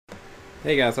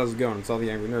Hey guys, how's it going? It's All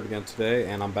the Angry Nerd again today,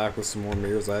 and I'm back with some more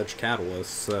Mirror's Edge Catalyst,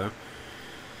 so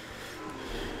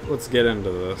let's get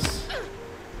into this.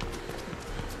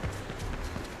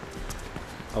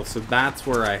 Oh, so that's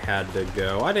where I had to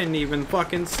go. I didn't even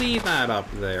fucking see that up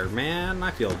there, man. I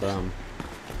feel dumb.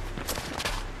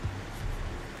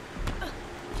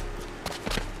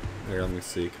 Here, let me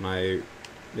see. Can I... Yeah,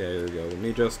 here we go. Let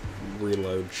me just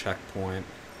reload checkpoint.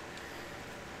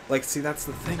 Like, see, that's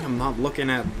the thing. I'm not looking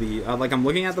at the... like, I'm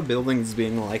looking at the buildings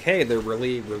being like, hey, they're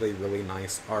really, really, really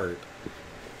nice art.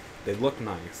 They look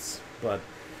nice. But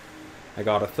I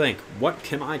gotta think, what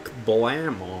can I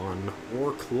blam on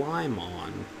or climb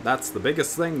on? That's the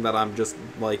biggest thing that I'm just,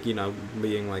 like, you know,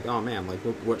 being like, oh, man, like,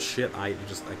 what shit I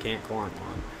can't climb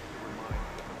on.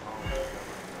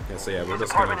 Yeah, so yeah, we're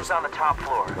just gonna just on the top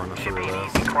floor. Run Should be through an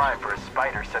this. easy climb for a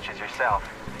spider such as yourself.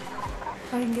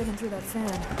 I can get in through that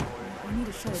fan. I need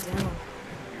to shut it down.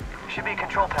 Should be a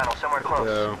control panel somewhere close.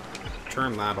 So,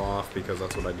 turn that off because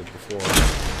that's what I did before.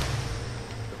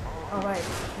 Alright,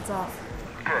 it's off.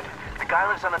 Good. The guy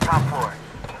lives on the top floor.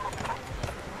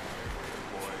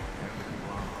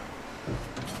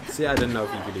 See, I didn't know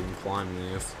if you could even climb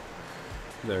these.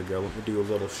 There we go. Let me do a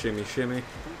little shimmy shimmy.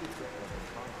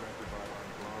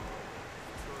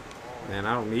 Man,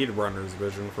 I don't need runner's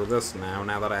vision for this now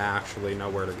that I actually know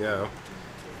where to go.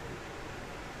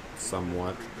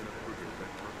 Somewhat.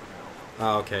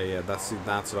 Oh, okay, yeah, that's what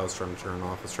I was trying to turn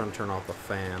off. I was trying to turn off the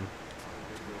fan.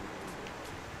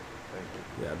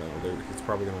 Yeah, no, he's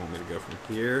probably going to want me to go from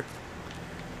here.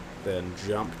 Then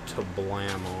jump to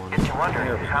blam on. Gets you wondering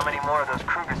There we how go. many more of those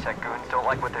Krugerset goons don't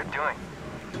like what they're doing.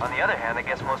 On the other hand, I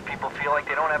guess most people feel like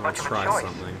they don't have much Let's of a try choice.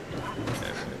 something.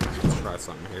 Okay, let's try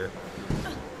something here.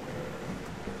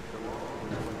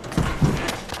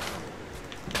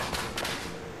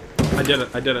 I did it.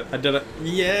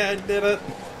 Yeah, I did it.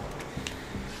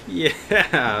 Yeah,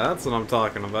 that's what I'm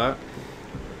talking about.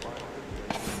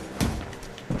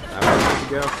 That way we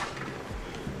go.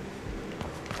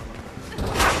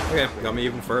 Okay, got me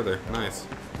even further. Nice.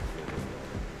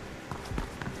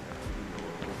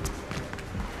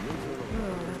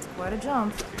 Oh, that's quite a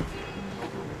jump.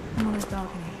 I'm on this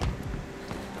balcony.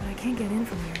 But I can't get in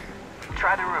from here.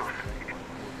 Try the roof.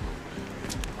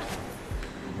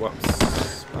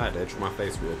 Whoops. I had to itch my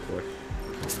face real quick.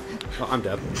 Oh, I'm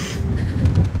dead.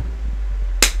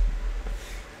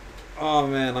 Oh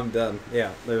man, I'm dead.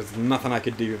 Yeah, there's nothing I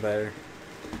could do there.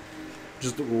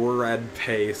 Just red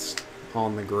paste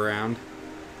on the ground.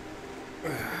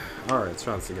 Alright, let's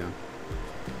try this again.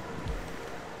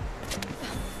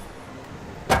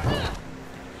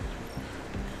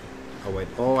 Oh wait,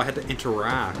 oh, I had to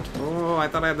interact. Oh, I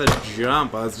thought I had to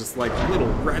jump. I was just like,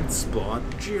 little red spot,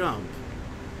 jump.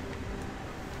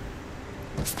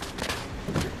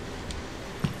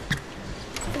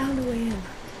 Found a way in.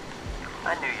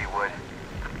 I knew you would.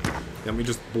 Let me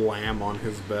just blam on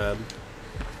his bed.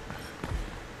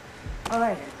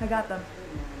 Alright, I got them.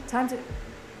 Time to...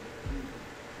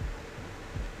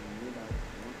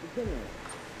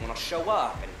 Want to show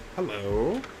up, and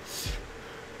Hello.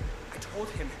 I told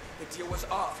him the deal was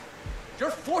off. You're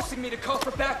forcing me to call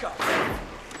for backup.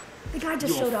 The guy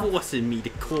just showed up. Forcing me to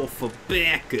call for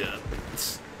backup.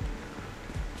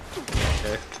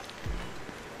 Okay.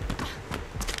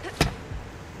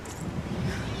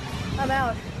 I'm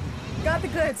out. Got the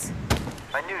goods.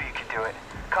 I knew you could do it.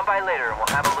 Come by later and we'll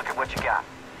have a look at what you got.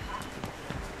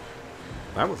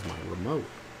 That was my remote.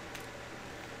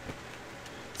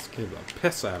 Scared the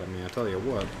piss out of me, I tell you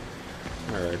what.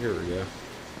 Alright, here we go.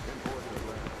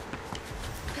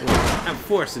 I'm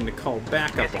forcing to call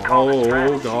backup. Guess he called his Oh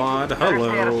friends. god, Better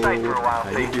stay out of hello. sight for a while, How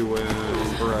you Pete. doing,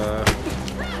 bruh?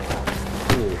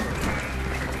 Ooh.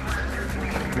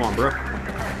 Come on, bruh.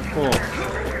 Oh.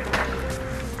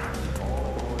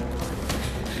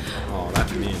 Oh,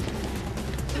 that's mean.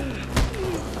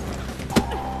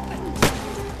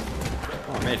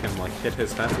 Oh, I made him like hit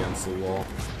his head against the wall.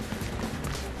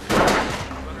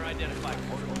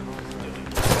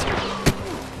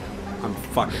 I'm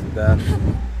fucking dead.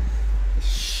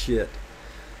 Shit.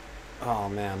 Oh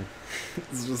man.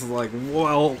 It's just like,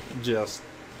 well, just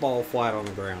fall flat on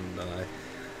the ground and die.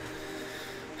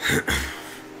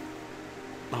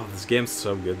 Oh, this game's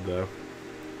so good though.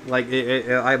 Like,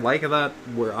 I like that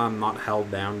where I'm not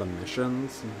held down to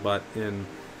missions, but in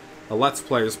a Let's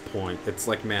Player's point, it's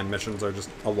like, man, missions are just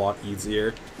a lot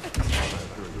easier.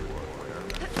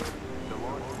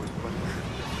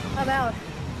 I'm out.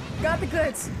 Got the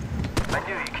goods. I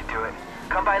knew you could do it.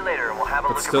 Come by later and we'll have a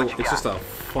But look still, at what you it's got. just a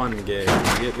fun game.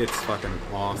 It's fucking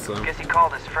awesome. Guess he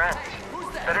called his friends.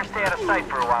 Better stay out of sight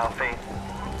for a while, Faith.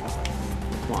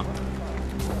 Come on.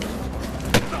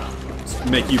 Just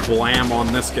make you blam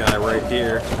on this guy right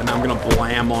here, and I'm gonna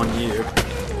blam on you.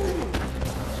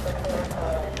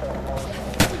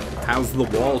 How's the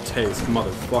wall taste,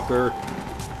 motherfucker?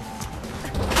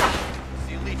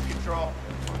 See elite control.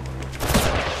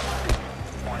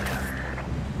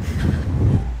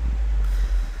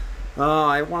 Oh,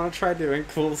 I want to try doing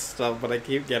cool stuff, but I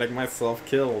keep getting myself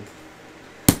killed.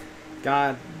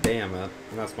 God damn it.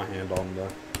 And that's my hand on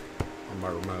my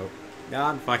remote.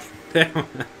 God fucking damn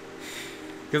it.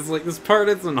 Because, like, this part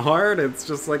isn't hard, it's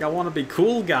just, like, I want to be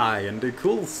cool guy and do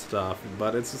cool stuff,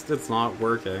 but it's not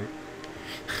working.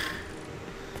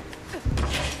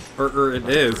 or it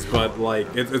is, but, like,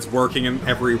 it's working in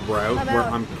every route where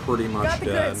I'm pretty much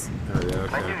dead. There we go,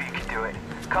 I okay. knew you could do it.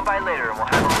 Come by later and we'll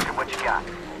have a look at what you got.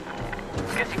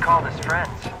 Guess you called us friends.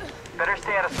 Better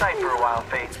stay out of sight for a while,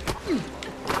 Faith.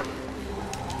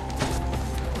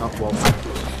 Oh, well.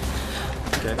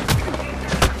 Okay.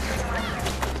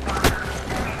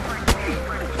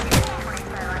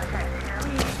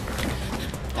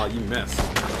 Oh, you missed.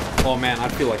 Oh man,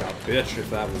 I'd feel like a bitch if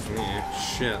that was me.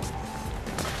 Shit.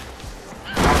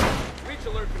 Reach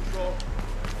alert control.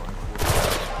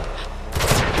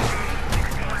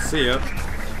 See ya.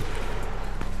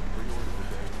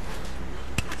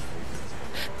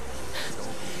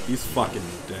 He's fucking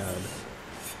dead.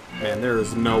 Man, there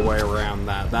is no way around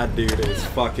that. That dude is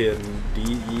fucking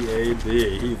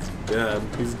D-E-A-D. He's dead.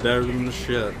 He's deader than the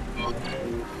shit.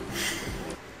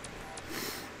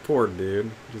 Poor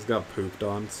dude. Just got pooped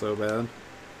on so bad.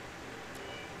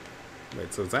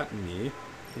 Wait, so is that me?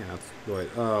 Yeah, it's... Wait,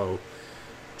 oh.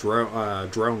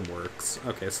 Drone works.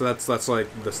 Okay, so that's like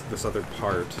this other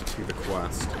part to the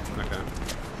quest. Okay.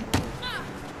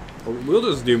 We'll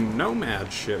just do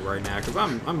nomad shit right now, because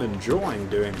I'm enjoying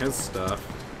doing his stuff.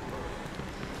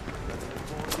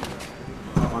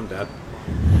 Oh, I'm dead.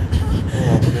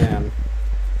 Oh, man.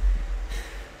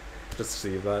 Just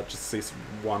see that. Just see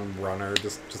one runner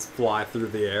just fly through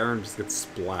the air and just get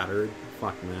splattered.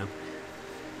 Fuck, man.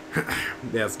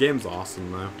 Yeah, this game's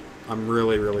awesome, though. I'm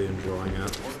really, really enjoying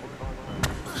it.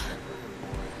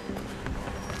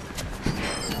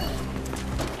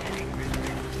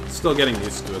 Still getting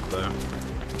used to it, though.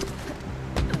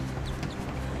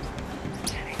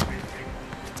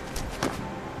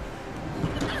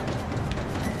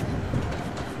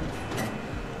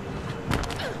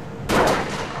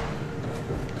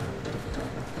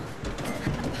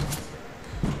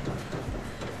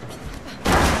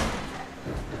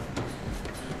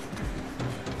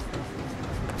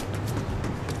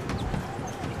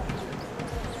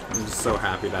 I'm just so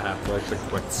happy to have, like, the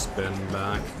quick spin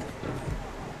back.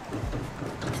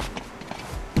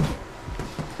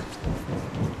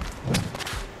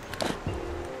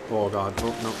 Oh god,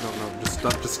 oh, no,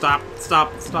 stop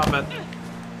it.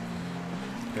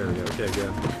 There we go, okay,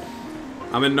 good.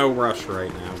 I'm in no rush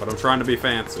right now, but I'm trying to be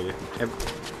fancy. No,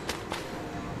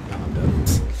 I'm dead.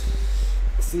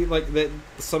 See, like,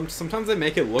 sometimes they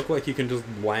make it look like you can just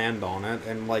land on it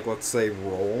and, like, let's say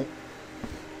roll.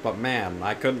 But man,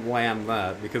 I couldn't land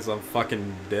that because I'm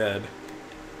fucking dead.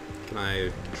 Can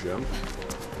I jump?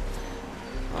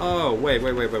 Oh, wait.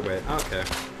 Okay.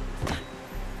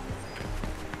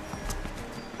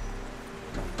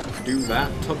 Do that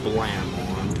to blam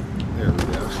on. There we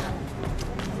go.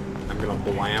 I'm gonna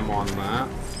blam on that.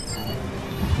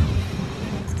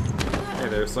 Hey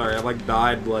there, sorry, I like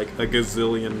died like a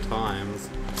gazillion times.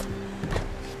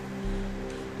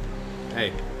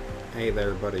 Hey. Hey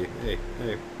there, buddy. Hey.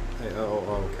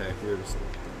 Oh, okay. You're just...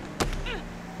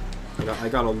 I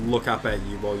gotta look up at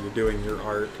you while you're doing your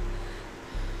art.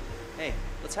 Hey,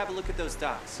 let's have a look at those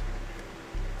dots.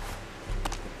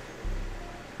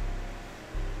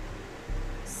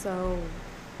 So,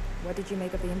 what did you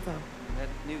make of the info? That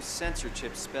new sensor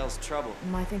chip spells trouble.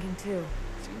 My thinking too.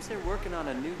 Seems they're working on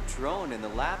a new drone in the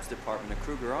labs department of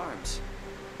Kruger Arms.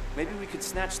 Maybe we could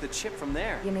snatch the chip from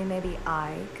there. You mean maybe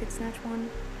I could snatch one?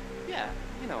 Yeah,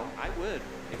 you know, I would,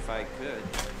 if I could.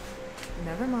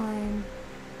 Never mind.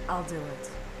 I'll do it.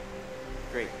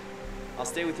 Great. I'll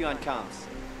stay with you on comms.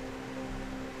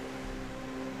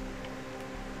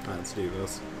 Alright, let's do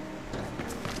this.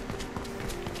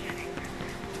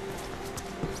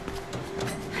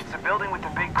 It's the building with the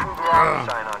big Kruger Arms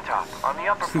sign on top, on the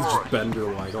upper He's floor. just bend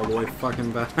your leg all the way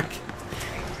fucking back.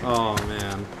 Oh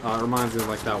man. It reminds me of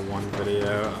like that one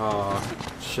video. Oh,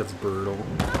 shit's brutal.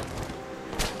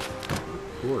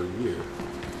 Who are you?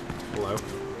 Hello?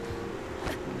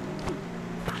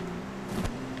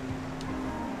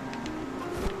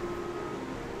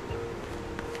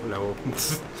 Hello.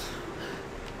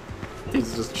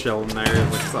 He's just chilling there. He's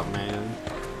like, what's up, man?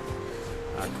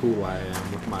 How cool I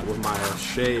am with my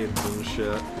shades and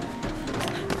shit.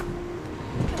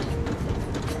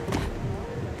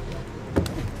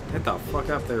 Get the fuck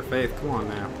up there, Faith. Come on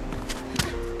now.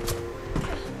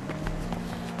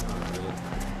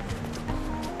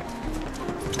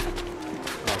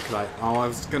 Oh, I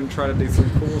was gonna try to do some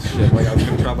cool shit. Like, I was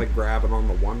gonna try to, like, grab it on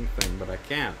the one thing, but I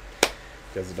can't.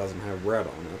 Because it doesn't have red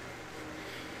on it.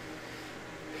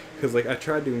 Because, like, I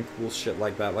tried doing cool shit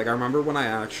like that. Like, I remember when I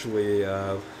actually,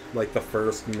 like, the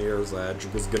first Mirror's Edge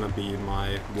was gonna be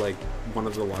my, like, one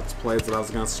of the Let's Plays that I was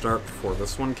gonna start before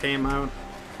this one came out.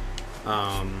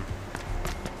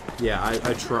 Yeah, I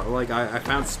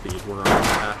found speedrun on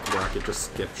that where I could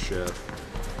just skip shit.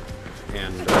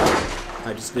 And,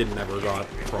 I just never got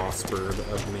prospered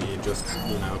of me just,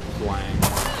 you know, playing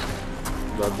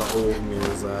the old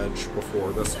Mirror's Edge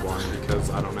before this one, because,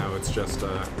 I don't know, it's just,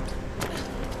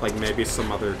 like, maybe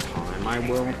some other time I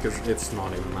will, because it's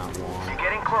not even that long. You're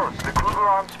getting close. The Kruger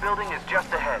Arms building is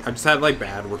just ahead. I just had, like,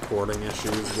 bad recording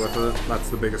issues with it.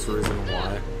 That's the biggest reason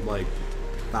why. Like,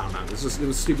 I don't know, it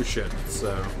was stupid shit,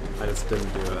 so I just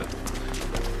didn't do it.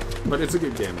 But it's a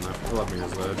good game, though. I love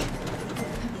Mirror's Edge.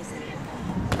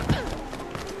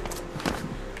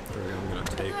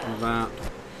 Take that.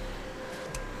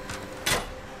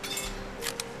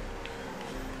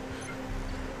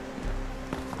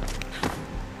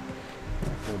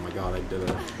 Oh my god, I did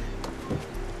it.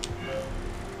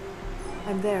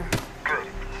 I'm there. Good.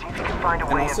 See if you can find a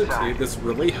And way also, inside. too, this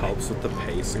really helps with the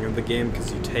pacing of the game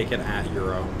because you take it at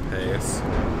your own pace.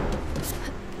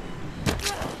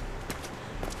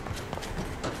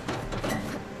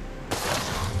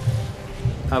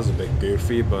 That was a bit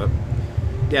goofy, but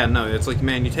yeah, no, it's like,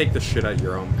 man, you take the shit at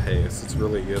your own pace. It's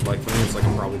really good. Like, for me, it's like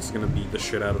I'm probably just gonna beat the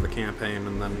shit out of the campaign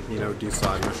and then, you know, do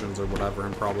side missions or whatever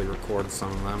and probably record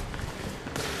some of them.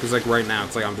 Because, like, right now,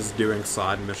 it's like I'm just doing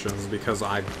side missions because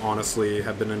I honestly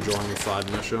have been enjoying the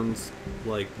side missions.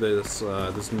 Like, this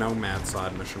Nomad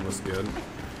side mission was good.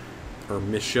 Or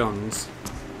missions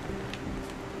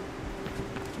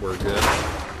were good.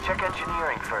 Check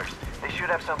engineering first. They should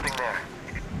have something there.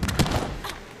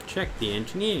 Check the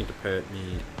engineering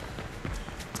department.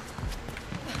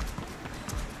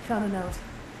 Found a note.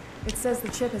 It says the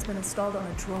chip has been installed on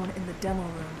a drone in the demo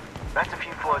room. That's a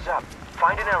few floors up.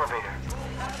 Find an elevator.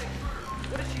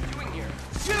 What is she doing here?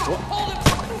 What? Hold it!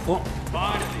 What?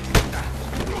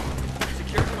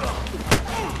 Secure.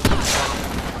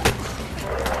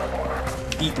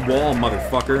 Eat the wall,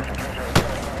 motherfucker.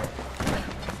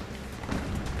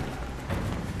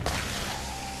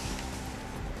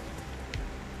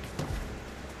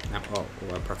 Oh,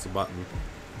 well, I press a button.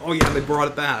 Oh yeah, they brought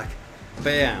it back.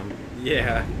 Bam.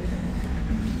 Yeah.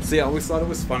 See, I always thought it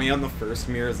was funny on the first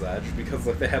Mirror's Edge because,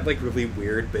 like, they had, like, really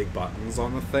weird big buttons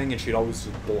on the thing and she'd always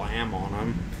just blam on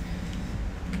them.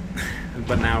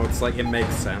 But now it's like, it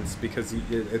makes sense because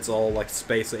it's all, like,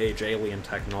 space-age alien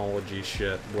technology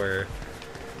shit where,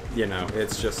 you know,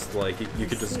 it's just, like, you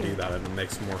could just do that and it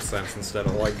makes more sense instead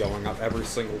of, like, going up every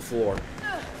single floor.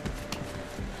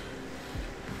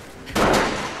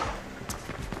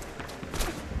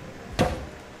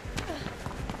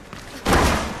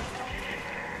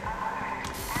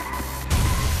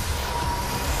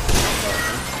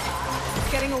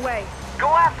 Getting away. Go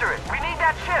after it. We need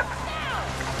that ship.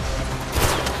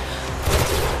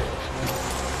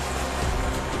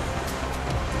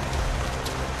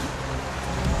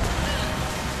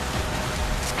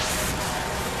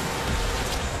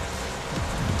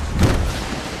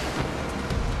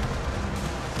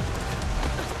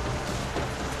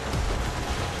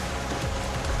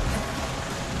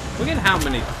 Look at how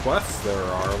many quests there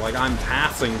are. Like, I'm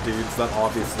passing dudes that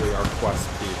obviously are quest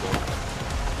people.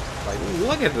 Like,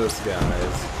 look at this,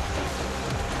 guys.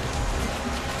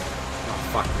 Oh,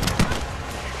 fuck me.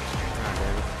 God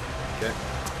damn it. Okay.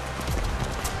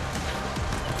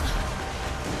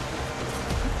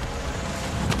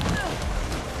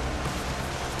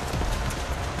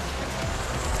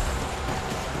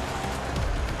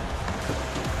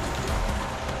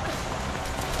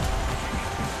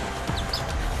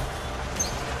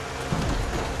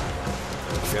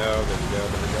 There we go. Am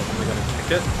I gonna kick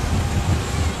it?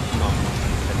 No, I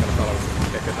kind of thought I was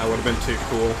gonna kick it. That would have been too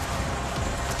cool.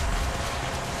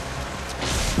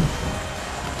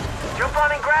 Jump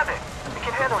on and grab it. It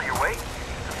can handle your weight.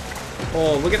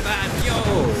 Oh, look at that! Yo! Yo,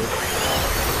 look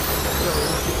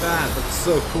at that. That's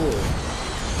so cool.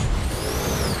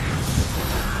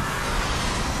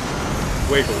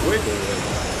 Wiggle, wiggle,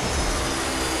 wiggle.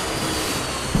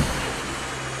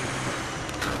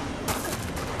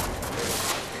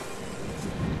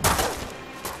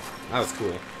 That was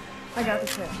cool. I got the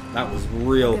chip. That was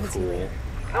real Give it to me. cool.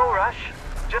 No rush.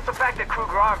 Just the fact that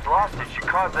Kruger Arms lost it should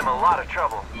cause them a lot of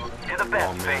trouble. You're the Oh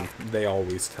best, man, Faith. they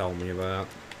always tell me that.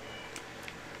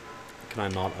 can I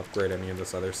not upgrade any of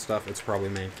this other stuff? It's probably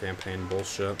main campaign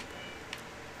bullshit.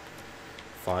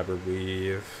 Fiber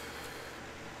weave.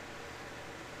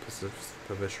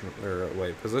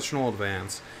 Positional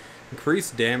advance.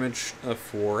 Increase damage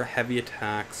for heavy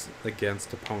attacks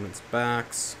against opponents'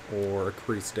 backs, or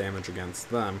increase damage against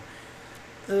them.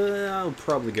 I'll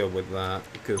probably go with that,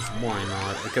 because why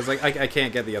not? Because I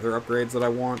can't get the other upgrades that I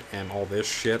want, and all this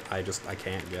shit I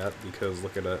can't get, because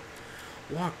look at it.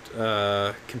 Locked,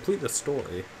 complete the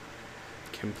story.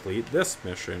 Complete this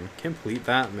mission. Complete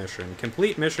that mission.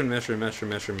 Complete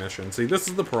mission. See, this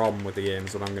is the problem with the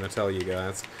games that I'm gonna tell you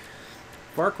guys.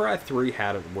 Far Cry 3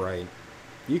 had it right.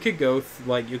 You could go,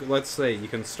 let's say you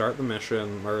can start the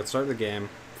mission, or start the game,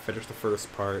 finish the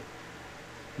first part,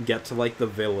 get to, like, the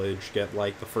village, get,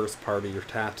 like, the first part of your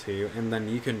tattoo, and then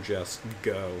you can just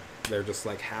go. They're just,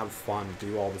 like, have fun,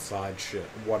 do all the side shit,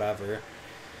 whatever.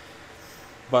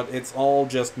 But it's all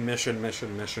just mission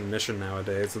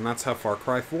nowadays, and that's how Far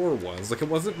Cry 4 was. Like, it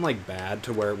wasn't, like, bad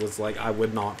to where it was, like, I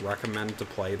would not recommend to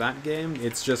play that game.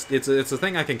 It's just, it's a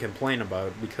thing I can complain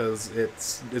about, because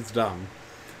it's dumb.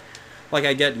 Like,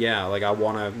 I get, yeah, like, I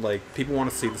wanna, like, people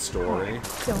wanna see the story.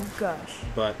 Don't gush.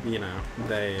 But, you know,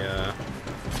 they, yeah,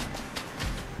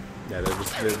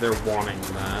 they're wanting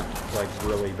that, like,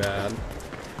 really bad.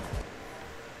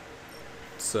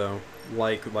 So,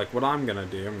 like what I'm gonna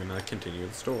do, I'm gonna continue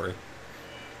the story.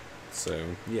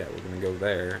 So, yeah, we're gonna go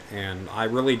there, and I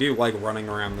really do like running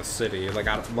around the city. Like,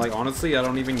 honestly, I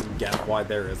don't even get why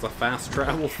there is a fast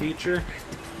travel feature.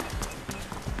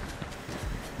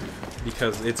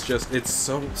 Because it's just, it's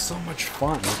so much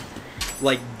fun.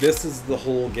 Like, this is the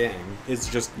whole game. It's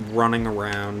just running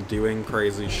around, doing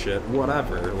crazy shit,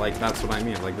 whatever. Like, that's what I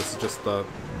mean. Like, this is just the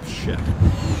shit.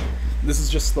 This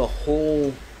is just the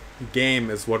whole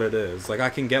game is what it is. Like, I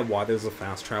can get why there's a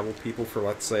fast travel people for,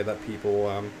 let's say, that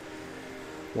people,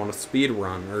 want to speed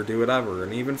run or do whatever.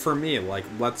 And even for me, like,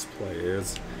 Let's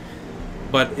Players.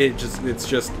 But it's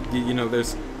just, you know,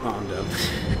 there's, oh, I'm dead.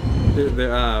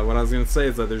 What I was gonna say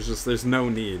is that there's no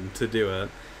need to do it.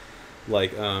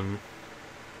 Like,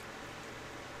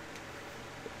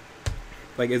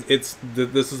 this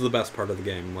is the best part of the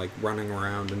game, like, running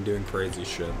around and doing crazy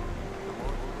shit.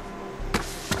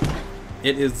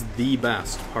 It is the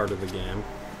best part of the game.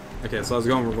 Okay, so I was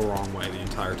going the wrong way the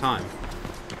entire time.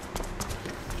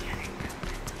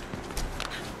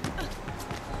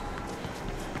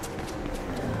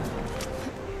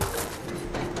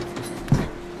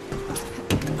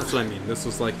 That's what I mean. This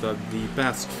was like the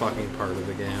best fucking part of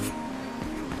the game.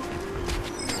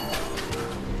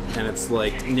 And it's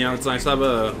like, you know, it's nice to have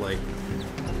a, like,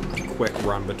 quick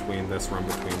run between this, run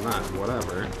between that,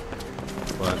 whatever.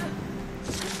 But...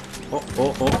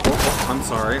 Oh, I'm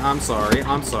sorry. Oh.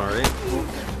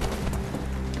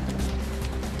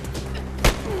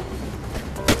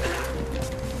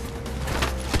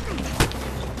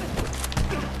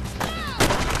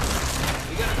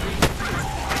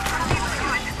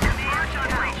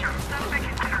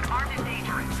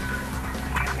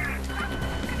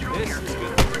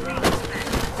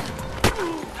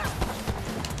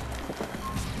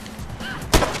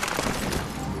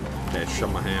 Okay,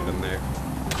 shove my hand in there.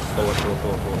 Bullet.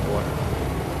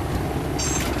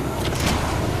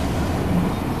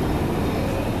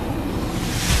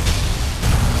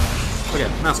 Okay,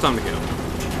 now it's time to go.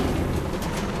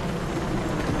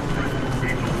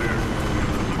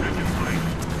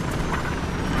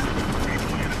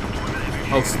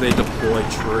 Oh, so they deploy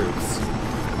troops.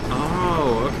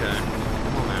 Oh, okay.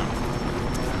 Well, now.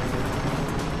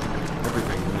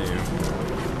 Everything new.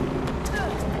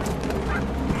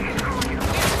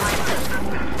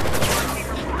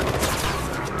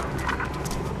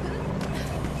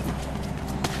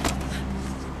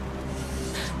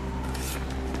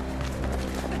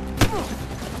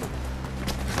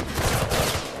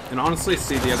 And honestly,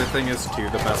 see, the other thing is, too,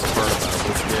 the best part about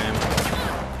this game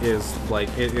is, like,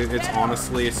 it's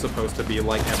honestly supposed to be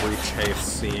like every chase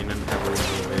scene in every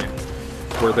movie,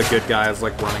 where the good guy is,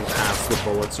 like, running past the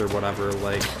bullets or whatever,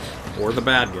 like, or the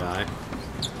bad guy,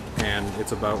 and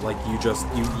it's about, like, you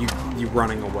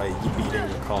running away, you beating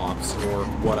the cops, or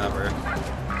whatever.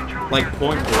 Like,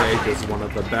 Point Break is one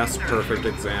of the best perfect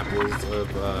examples of,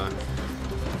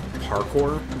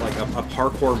 parkour, like, a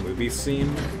parkour movie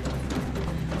scene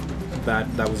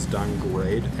that was done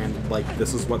great, and, like,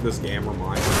 this is what this game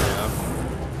reminds me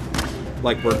of.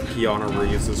 Like, where Keanu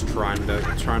Reeves is trying to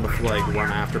like,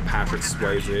 run after Patrick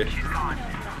Swayze.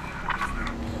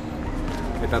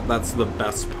 Like, that's the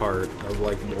best part of,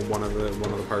 like, one of the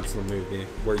parts of the movie,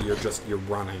 where you're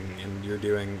running, and you're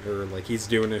doing, or, like, he's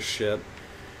doing his shit,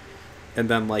 and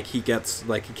then like he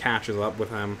catches up with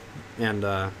him, and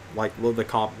like the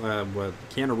cop,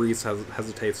 Keanu Reeves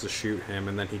hesitates to shoot him,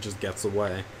 and then he just gets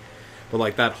away. But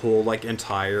like that whole like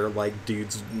entire like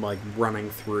dudes like running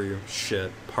through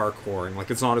shit parkouring,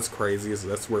 like it's not as crazy as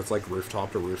this where it's like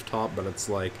rooftop to rooftop, but it's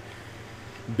like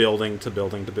building to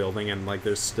building to building, and like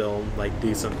there's still like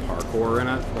decent parkour in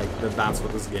it. Like that's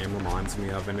what this game reminds me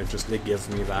of, and it gives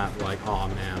me that like, oh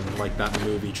man, like that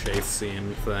movie chase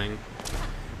scene thing,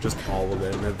 just all of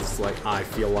it. And it's like I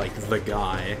feel like the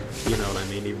guy, you know what I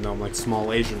mean, even though I'm like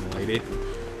small Asian lady.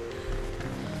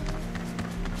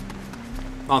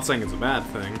 Not saying it's a bad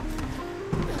thing,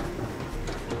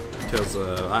 because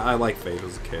I like Faith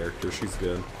as a character, she's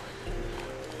good.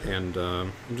 And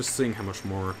I'm just seeing how much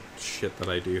more shit that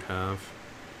I do have.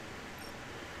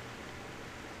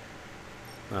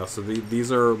 So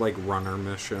these are like runner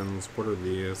missions. What are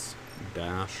these?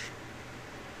 Dash.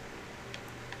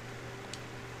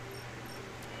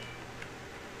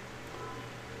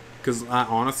 Because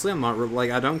honestly, I'm not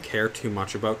like, I don't care too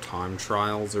much about time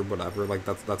trials or whatever. Like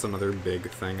that's another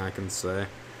big thing I can say.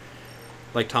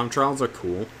 Like time trials are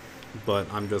cool, but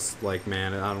I'm just like,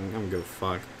 man, I don't give a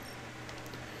fuck.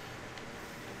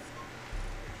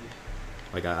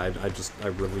 Like I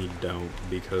really don't,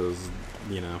 because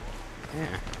you know,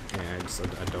 I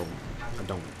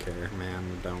don't care,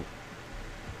 man. I don't.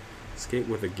 Skate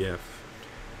with a gift.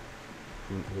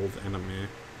 An old enemy.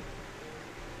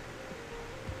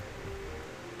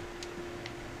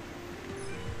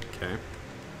 Okay.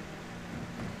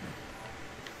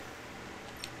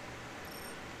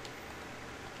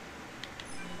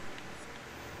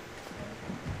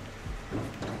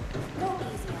 Go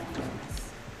easy on him.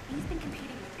 He's been competing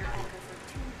with your Echo for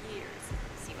 2 years.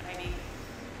 See what I mean?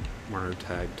 Runner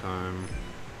tag time.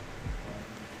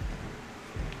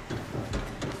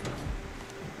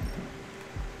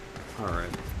 Alright.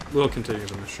 We'll continue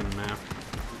the mission now.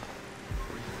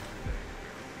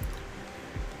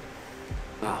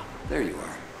 Ah, there you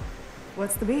are.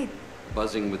 What's the beat?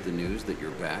 Buzzing with the news that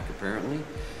you're back, apparently.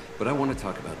 But I want to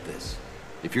talk about this.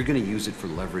 If you're going to use it for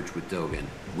leverage with Dogen,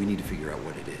 we need to figure out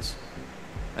what it is.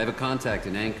 I have a contact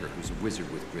in Anchor who's a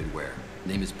wizard with gridware.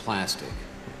 Name is Plastic.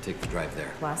 Take the drive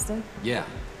there. Plastic? Yeah.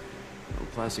 Well,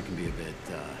 plastic can be a bit,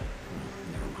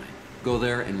 never mind. Go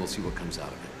there and we'll see what comes out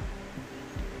of it.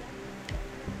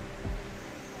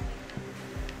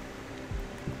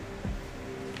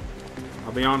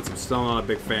 I'll be honest, I'm still not a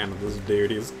big fan of this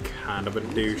dude. He's kind of a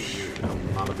douche.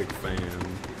 I'm not a big fan,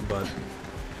 but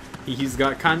he's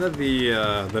got kind of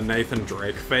the Nathan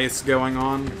Drake face going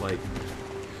on, like,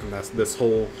 and that's this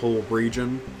whole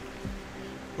region.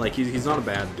 Like he's not a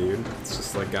bad dude. It's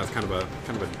just like guy's kind of a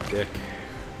dick.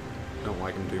 Don't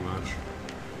like him too much.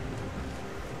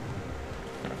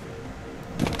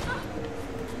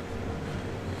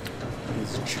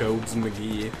 He's Chodes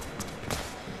McGee.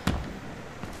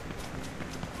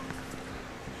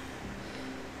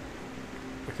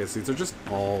 Okay, so these are just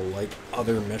all, like,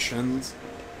 other missions.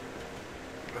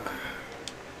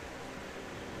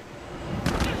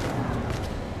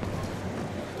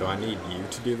 Do I need you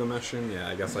to do the mission? Yeah,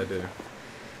 I guess I do.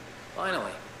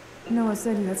 Finally. Noah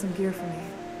said you had some gear for me.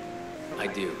 I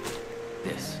do.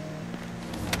 This.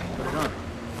 Put it on.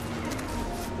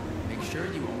 Make sure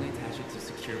you only attach it to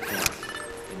secure points.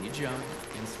 Then you jump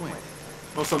and swing.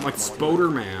 Oh, so I'm like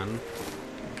Spoder-Man.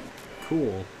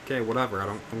 Cool. Okay, whatever. I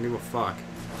don't give a fuck.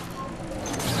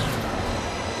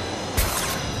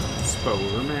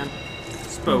 Spoder-Man.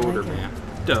 Spoder-Man.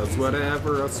 Does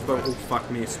whatever a oh, fuck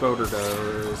me, Spoder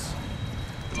does.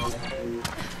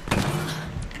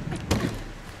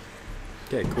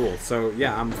 Okay, cool. So,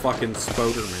 yeah, I'm fucking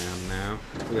Spoder-Man now.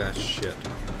 Look at that shit.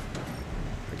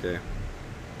 Okay.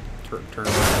 Turn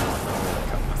around.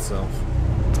 Cut myself.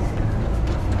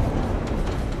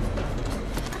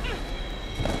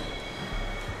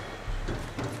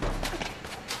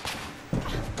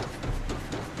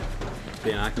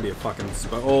 Yeah, I can be a fucking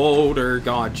Spoder.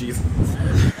 God, Jesus.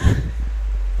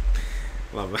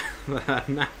 Love that.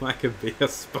 Now I could be a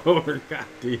Spoder. God,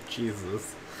 dude,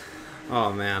 Jesus.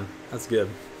 Oh man, that's good.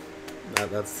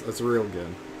 That's real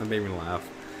good. That made me laugh.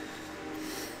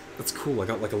 That's cool. I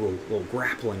got like a little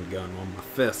grappling gun on my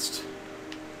fist.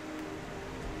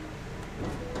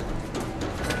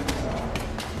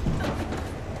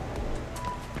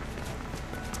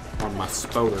 On my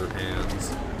Spoder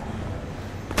hands.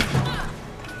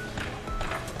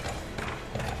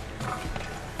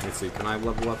 Let's see, can I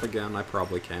level up again? I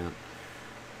probably can't.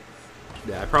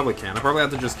 Yeah, I probably can. I probably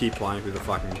have to just keep flying through the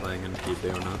fucking thing and keep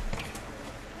doing it.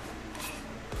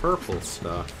 Purple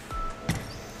stuff.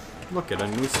 Look at a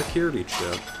new security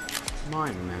chip.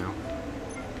 Mine now.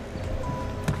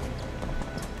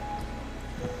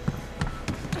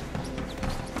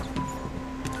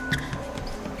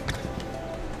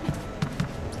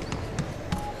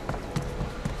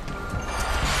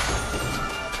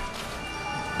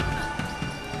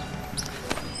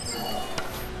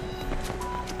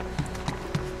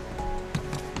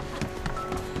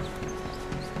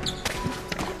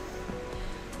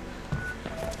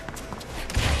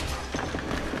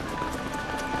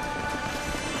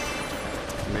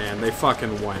 they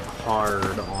fucking went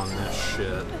hard on this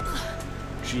shit.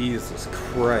 Jesus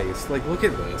Christ. Like, look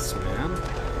at this, man.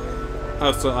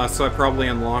 Oh, so I probably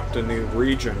unlocked a new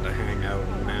region to hang out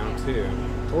in now, too.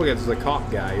 Look at the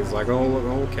cop guy. He's like, oh,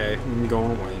 okay, I'm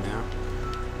going away now.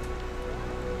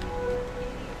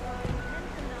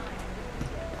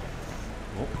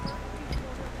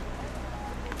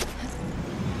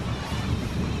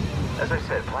 As I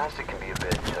said, plastic can be a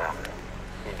bit,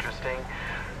 interesting,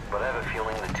 but I have a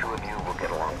feeling the two of you will get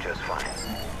along just fine.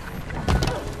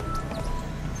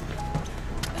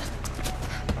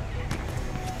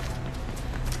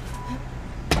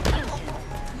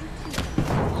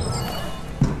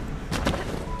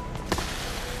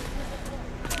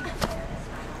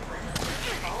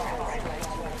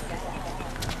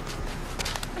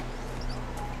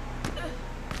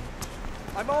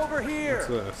 I'm over here! What's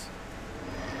this?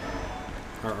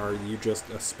 Are you just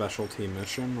a specialty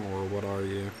mission, or what are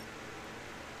you?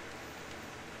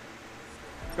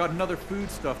 Got another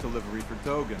foodstuff delivery for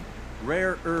Dogen.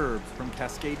 Rare herbs from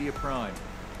Cascadia Prime.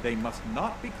 They must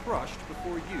not be crushed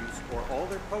before use, or all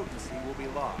their potency will be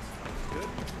lost. Good?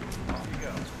 Off you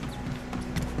go.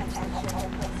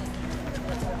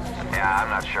 Yeah, I'm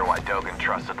not sure why Dogen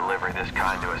trusts a delivery this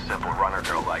kind to a simple runner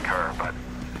girl like her, but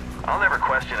I'll never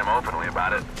question him openly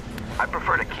about it. I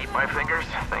prefer to keep my fingers,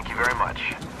 thank you very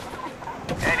much.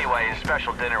 Anyway, his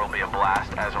special dinner will be a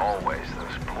blast, as always.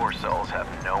 Those poor souls have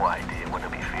no idea what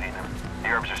he'll be feeding them. The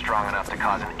herbs are strong enough to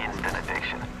cause an instant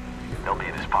addiction. They'll be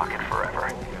in his pocket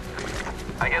forever.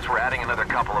 I guess we're adding another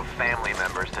couple of family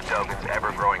members to Dogen's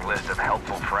ever-growing list of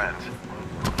helpful friends.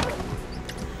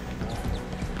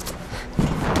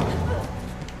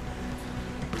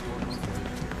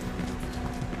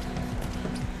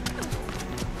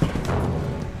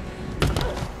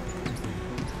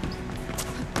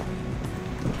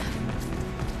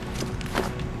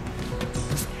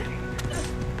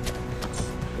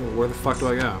 Where the fuck do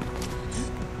I go?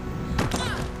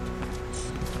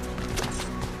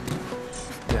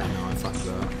 Yeah, no, I fucked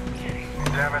up.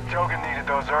 Damn it, Dogen needed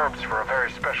those herbs for a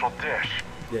very special dish.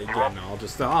 Yeah, no,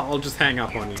 I'll just hang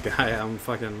up on you, guy.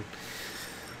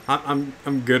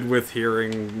 I'm good with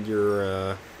hearing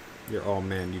your oh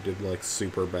man, you did like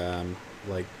super bad.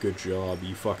 Like, good job,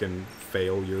 you fucking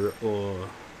failure.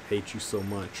 Oh, hate you so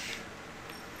much.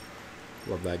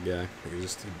 Love that guy. He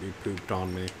pooped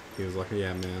on me. He was like,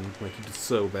 yeah, man, like, you did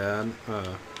so bad.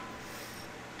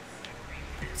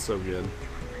 So good.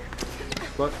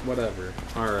 But, whatever.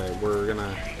 Alright, we're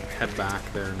gonna head back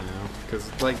there now. Because,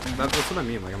 like, that's what I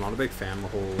mean. Like, I'm not a big fan of the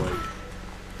whole, like,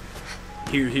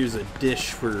 here's a dish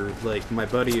for, like, my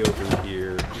buddy over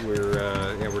here.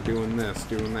 Yeah, we're doing this,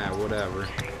 doing that, whatever.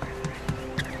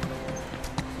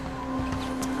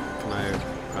 Can I...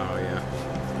 Oh, yeah.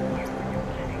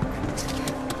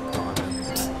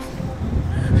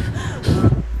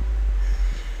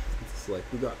 Like,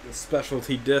 we got this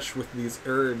specialty dish with these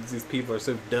herbs. These people are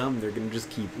so dumb, they're gonna just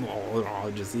keep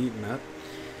just eating it.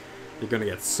 You're gonna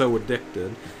get so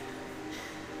addicted.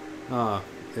 Yeah,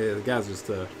 the guy's just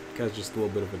a little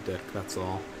bit of a dick, that's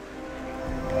all.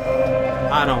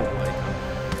 I don't like him.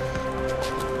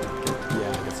 Yeah,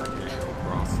 I guess I can't go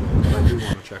across though, but I do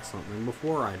want to check something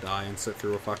before I die and sit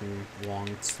through a fucking long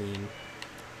scene.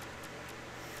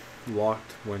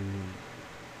 Locked when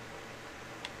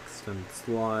extended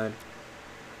slide.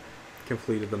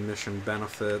 Completed the mission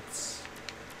benefits.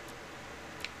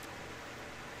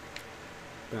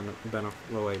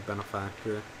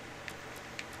 Benefactor.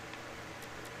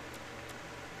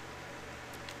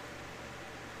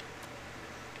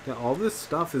 Yeah, all this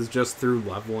stuff is just through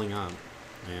leveling up,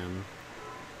 man.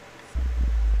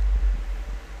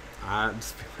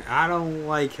 I don't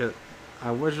like it.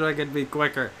 I wish I could be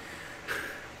quicker.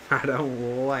 I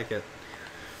don't like it.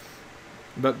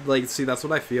 But, like, see, that's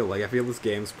what I feel. Like, I feel this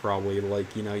game's probably,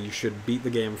 like, you know, you should beat the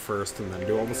game first and then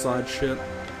do all the side shit.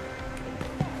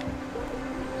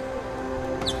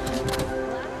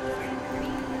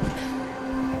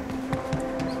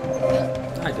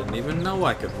 I didn't even know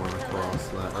I could run across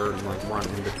that, or, like, run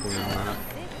in between that.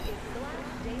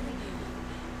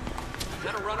 Is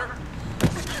that a runner?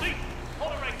 Lee,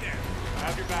 hold it right there. I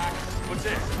have your back. What's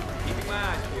this? Keeping my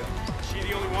eyes peeled. Is she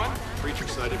the only one? Breacher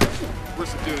sighted. We're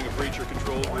subduing a breacher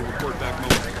control. We'll report back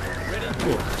momentarily. Ready?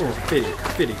 Oh, fitty.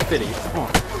 Oh.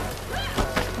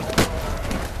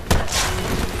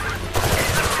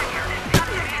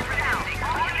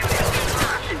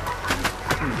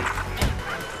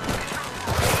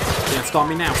 Can't stop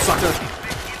me now, sucker!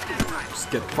 Just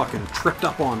get fucking tripped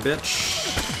up on, bitch.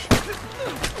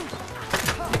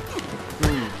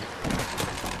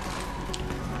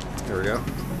 There we go.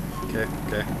 Okay.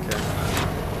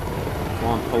 Come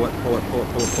on, pull it, pull it, pull it,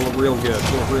 pull it, pull it real good,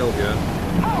 pull it real good.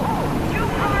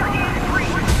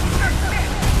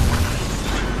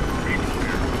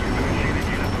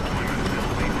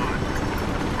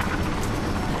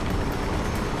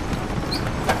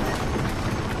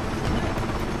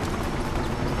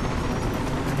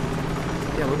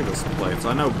 Yeah, look at this place.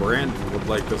 I know Brandon would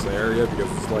like this area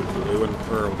because it's like blue and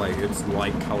or like its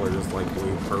light color is like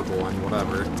blue, purple, and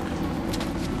whatever.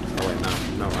 Oh wait,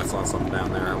 no, I saw something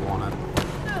down there I wanted.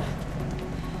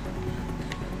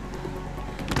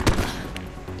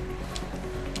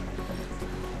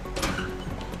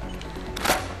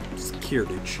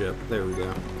 Security chip. There we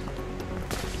go.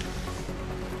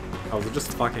 Oh, is it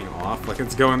just fucking off? Like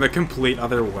it's going the complete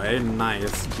other way?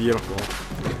 Nice. Beautiful.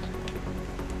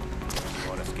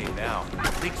 Now.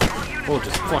 We'll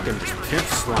just fucking pimp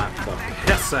slap the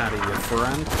piss out of you,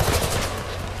 friend.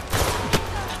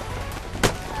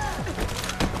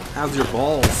 How's your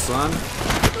balls, son?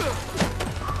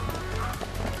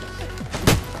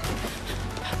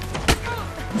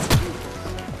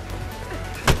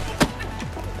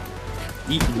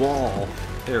 Eat wall.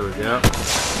 There we go.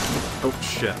 Oh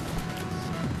shit.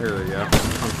 There we go. Kung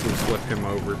Fu flip him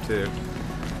over too.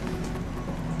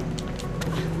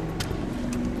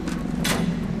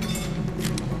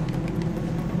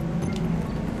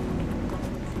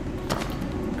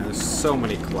 So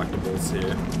many collectibles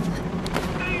here.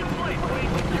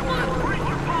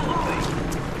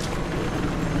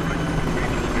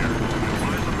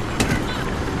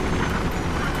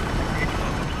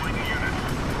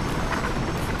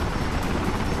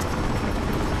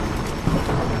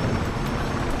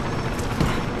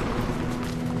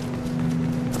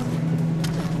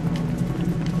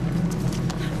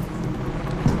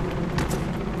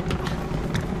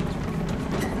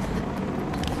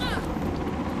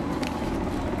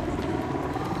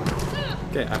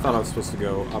 Okay, I thought I was supposed to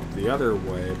go up the other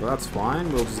way, but that's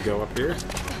fine. We'll just go up here.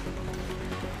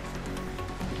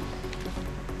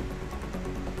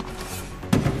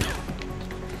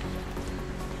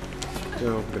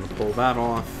 So, I'm gonna pull that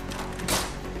off.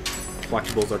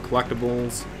 Collectibles are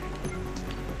collectibles.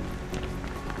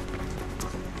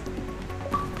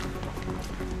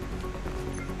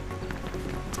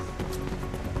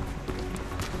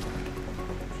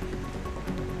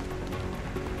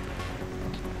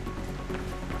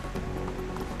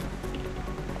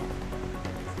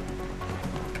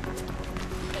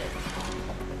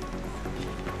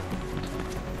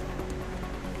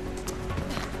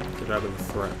 Out of the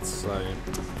threat site.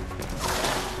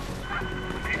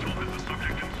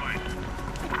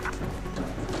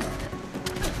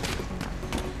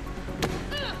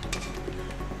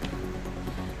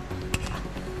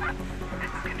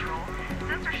 Control.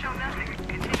 Sensors show nothing.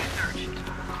 Continue search.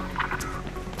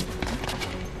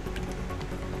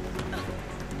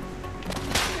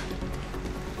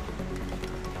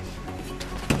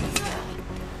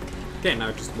 Okay,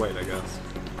 now just wait, I guess.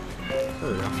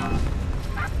 There we go.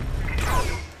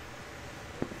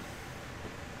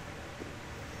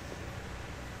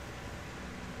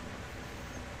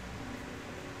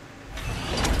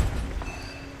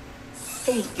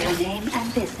 State your name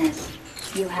and business.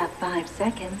 You have 5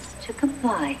 seconds to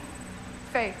comply.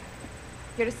 Faith,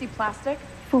 here to see plastic?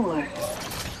 4,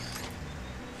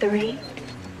 3,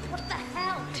 What the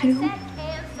hell? 2, I said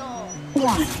cancel.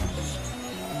 1.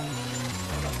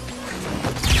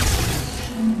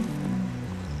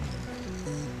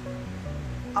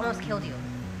 Almost killed you.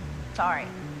 Sorry.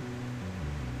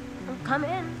 Come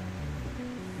in.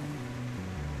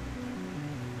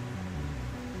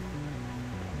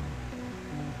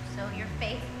 So your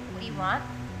Faith, what do you want?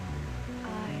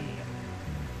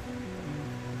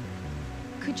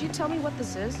 Could you tell me what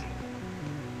this is?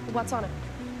 What's on it?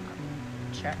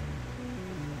 Sure.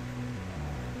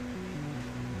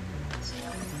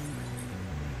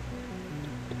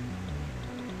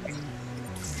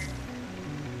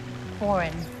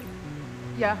 Foreign.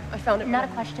 Yeah, I found it. Not a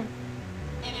question.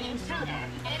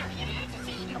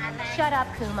 Shut up,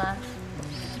 Kuma.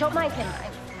 Don't mind him.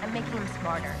 I'm making him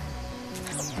smarter.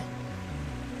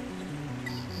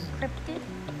 Encrypted.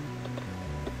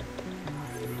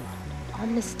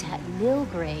 Omnistat nil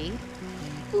grade.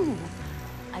 Ooh,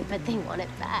 I bet they want it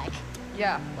back.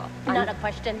 Yeah, well, Not a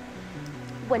question.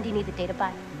 When do you need the data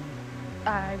by?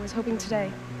 I was hoping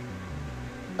today.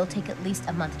 It'll take at least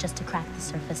a month just to crack the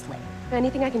surface layer.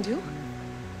 Anything I can do?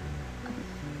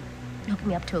 Hook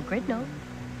me up to a grid node.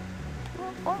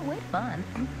 Or wait fun.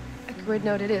 A grid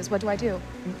node it is. What do I do?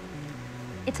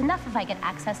 It's enough if I get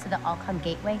access to the Alcom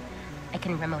gateway. I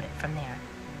can remote it from there.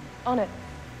 On it.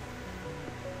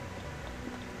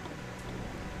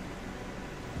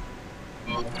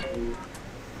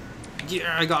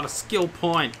 Yeah, I got a skill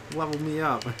point. Level me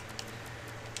up.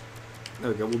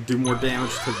 There we go. We'll do more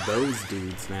damage to those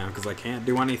dudes now, because I can't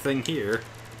do anything here.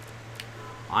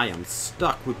 I am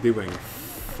stuck with doing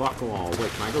fuck all. Wait,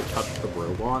 can I go touch the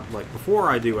robot? Like, before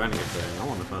I do anything, I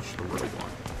want to touch the robot.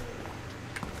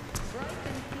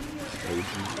 Hey,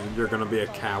 you're gonna be a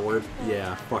coward?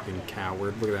 Yeah, fucking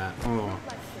coward. Look at that. Oh.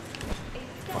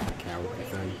 Fucking cowardly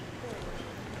thing.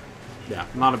 Yeah,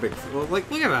 not a big... Like,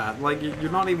 look at that. Like,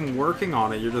 you're not even working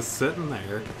on it. You're just sitting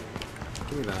there.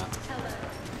 Give me that.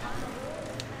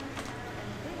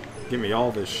 Give me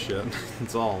all this shit.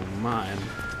 It's all mine.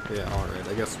 Yeah, alright.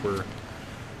 I guess we're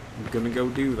gonna go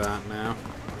do that now.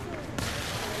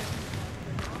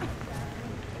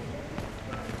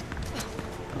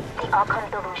 The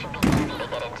Alcon building should be easy to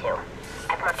get into.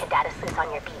 I've marked a data sluice on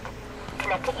your beat.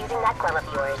 Connect it using that glove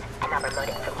of yours, and I'll remote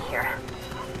it from here.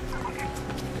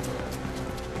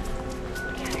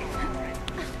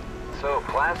 So,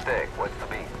 Plastic, what's the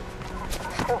beat?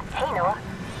 Oh, hey Noah.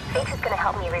 Faith is gonna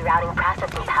help me rerouting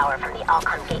processing power from the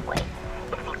Alcon gateway.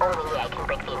 It's the only way I can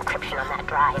break the encryption on that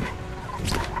drive.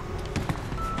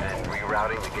 And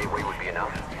rerouting the gateway would be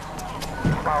enough?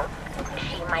 Well,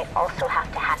 she might also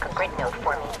have to hack a grid node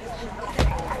for me.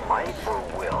 Might or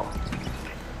will?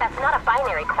 That's not a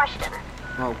binary question.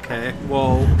 Okay,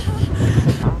 well...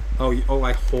 Oh,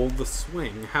 I hold the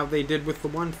swing. How they did with the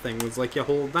one thing was like, you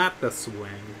hold that to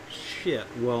swing. Shit,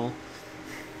 well...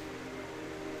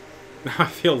 Now I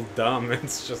feel dumb.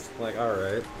 It's just like,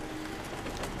 alright.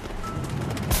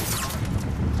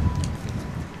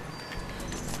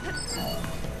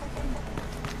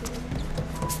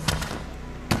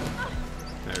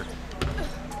 There.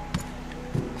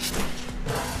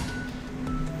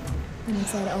 I'm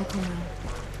inside Alcon now.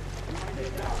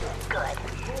 Good.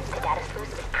 The data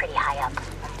sluice is pretty high up.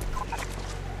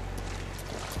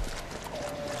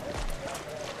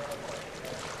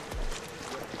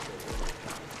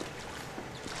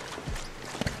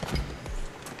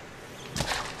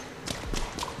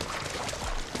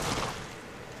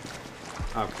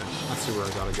 Okay, I see where I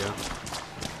gotta go.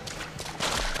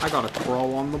 I gotta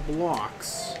crawl on the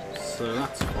blocks, so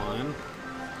that's fine.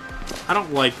 I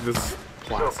don't like this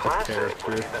plastic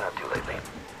character. What have you been up to lately?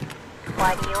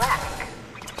 Why do you ask?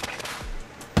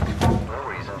 No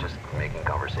reason, just making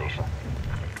conversation.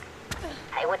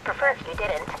 I would prefer if you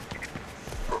didn't.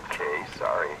 Okay,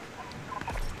 sorry.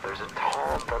 There's a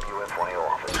tall WFYO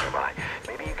office nearby.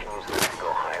 Maybe you can use this to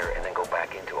go higher and then go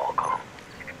back into Alcom.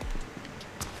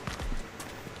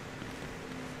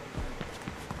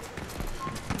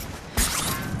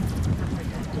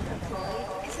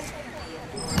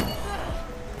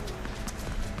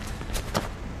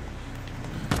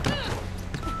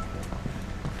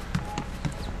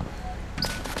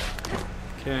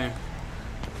 Okay.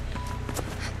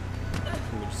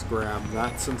 Let me just grab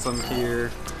that since I'm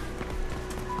here.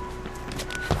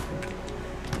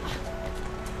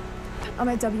 I'm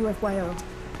at WFYO.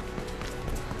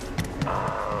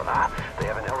 They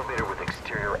have an elevator with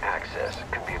exterior access.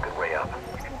 Could be a good way up.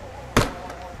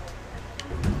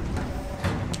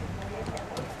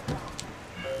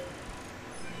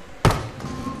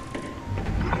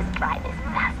 This drive is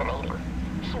fascinating.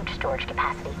 Huge storage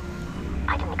capacity.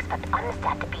 I didn't expect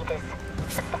Amistad to be this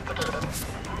sophisticated.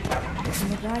 And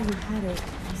the guy who had it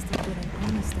must have been an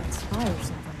Amistad spy or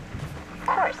something. Of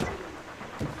course.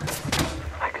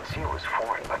 I could see it was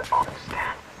foreign, but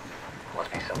Amistad.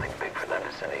 Must be something big for them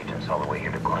to send agents all the way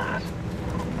here to Glass.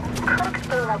 Could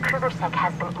explain why KrugerSec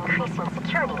has been increasing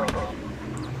security lately.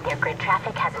 Their grid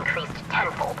traffic has increased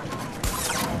tenfold.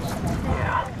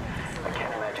 Yeah. I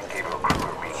can't imagine Gabriel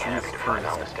Kruger being happy to find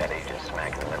Amistad agents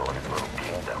smack in the middle of his little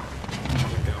kingdom.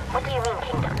 What do you mean,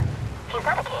 kingdom? He's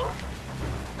not a king.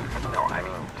 No, I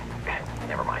mean...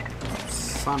 Never mind.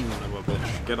 Son of a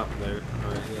bitch. Get up there.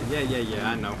 Alright, yeah,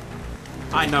 I know.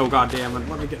 I know, goddammit.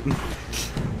 Let me get...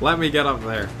 Let me get up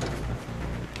there.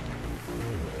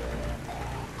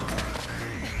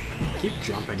 Keep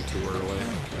jumping too early.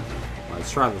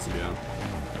 Let's try this again.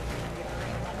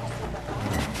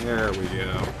 There we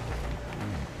go.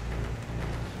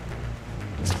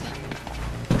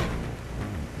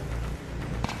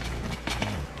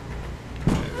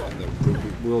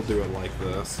 We'll do it like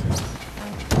this.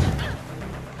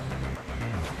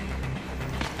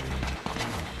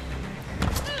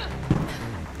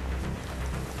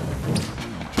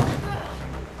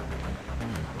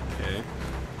 Okay.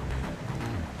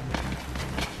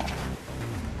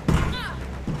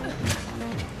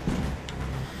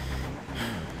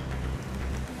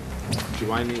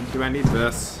 Do I need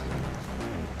this?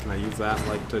 Can I use that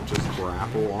like to just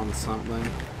grapple on something?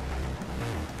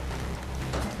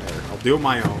 There, I'll do it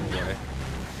my own way.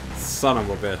 son of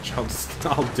a bitch.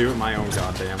 I'll do it my own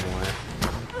goddamn way.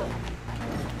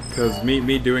 Because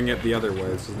me doing it the other way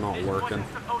is just not working. This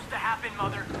wasn't supposed to happen,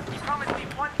 Mother. You promised me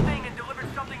one thing and delivered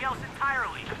something else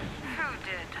entirely. Who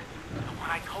did? The one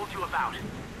I told you about.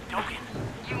 Dogen.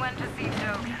 You went to see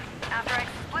Dogen after I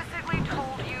explicitly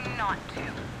told you not to.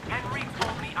 Henry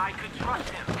told me I could trust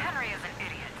him. Henry is an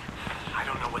idiot. I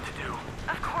don't know what to do.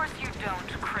 Of course you don't,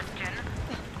 Christian.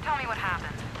 Tell me what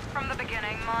happened. From the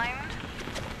beginning, mind?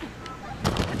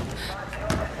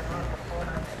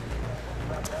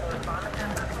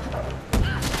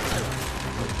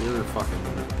 You're fucking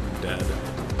dead.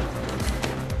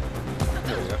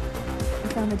 There we go. I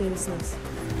found the data source.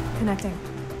 Connecting.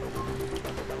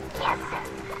 Yes.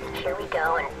 Here we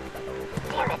go, and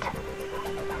damn it.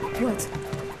 What?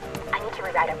 I need to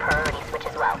rewrite a priority switch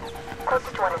as well.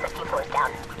 Closest one is a few floors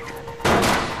down.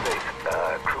 Safe.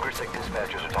 Kruger Sec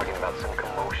dispatchers are talking about some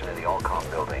commotion in the Allcom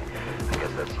building. I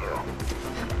guess that's you.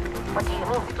 What do you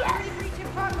mean, yes?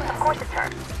 Of course it's her.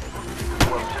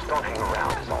 Well, just don't hang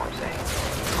around is all I'm saying.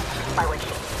 Why would she?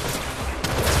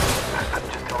 I'm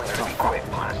just telling her to be quick,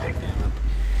 honestly.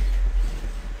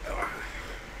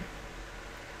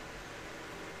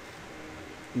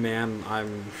 Man,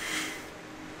 I'm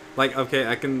like, okay,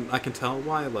 I can tell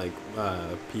why like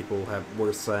people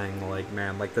were saying like,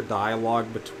 man, like the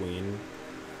dialogue between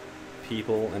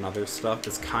people and other stuff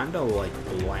is kind of like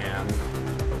bland,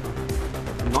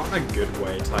 not in a good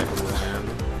way type of bland.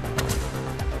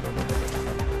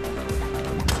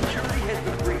 Security has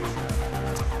been breached.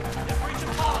 The breach of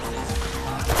policies.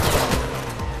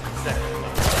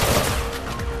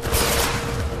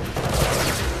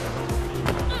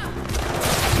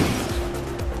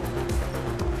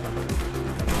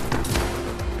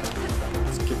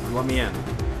 Let me in.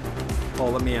 Oh,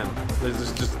 let me in.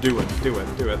 Just do it. Do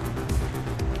it. Do it.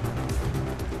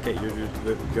 Okay, you're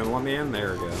gonna let me in?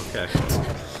 There we go. Okay.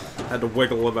 Had to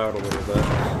wiggle about a little bit.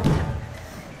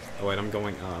 Oh wait, I'm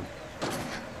going up.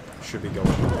 Should be going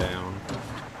down.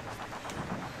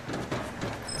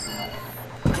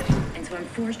 And so I'm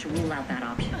forced to rule out that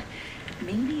option.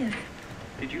 Maybe if...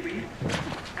 Did you eat?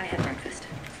 I had breakfast.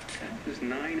 That was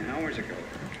 9 hours ago.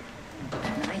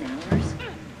 9 hours?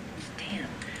 Damn.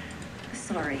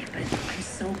 Sorry, but I'm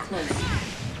so close.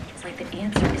 It's like the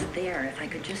answer is there if I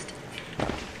could just...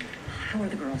 How are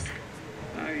the girls?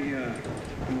 I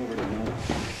come over to know.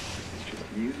 It's just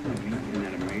you and me and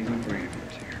that amazing brain of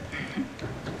yours here.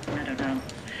 I don't know.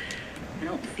 I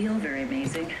don't feel very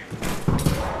amazing.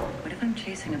 What if I'm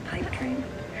chasing a pipe dream?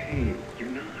 Hey, you're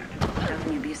not. How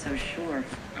can you be so sure?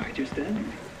 I just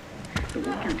am. The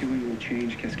work you're doing will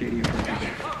change Cascadia forever.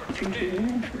 Change the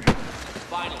world forever.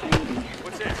 Finally. Maybe.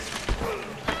 What's this?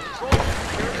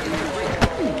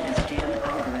 This damn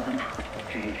algorithm.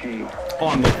 Hey.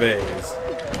 On the vase.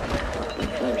 But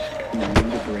first, we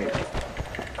need a break.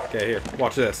 Okay, here.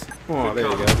 Watch this. Oh, there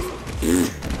you go.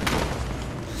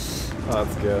 Oh,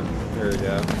 that's good. There we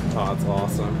go. Oh, that's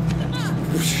awesome.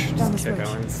 Just kick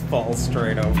on and fall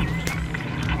straight over.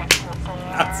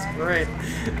 That's great.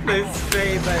 They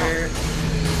stay there.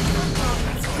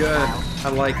 That's good. I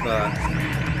like that.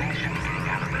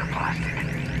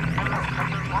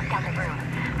 Walk down the room.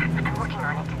 I'm working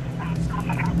on it.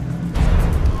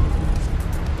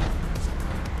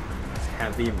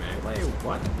 Heavy melee?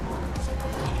 What?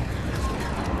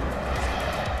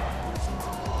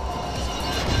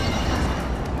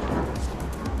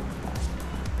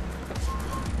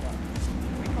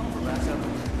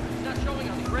 Not showing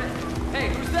on the grid. Hey,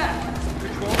 who's that?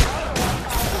 Control?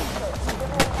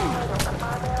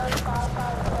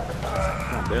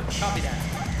 Come on, bitch. Copy that.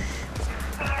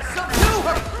 Subdue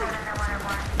her!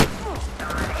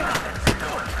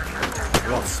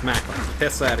 I'll smack the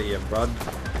piss out of you, bud.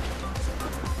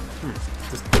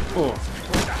 Just, oh.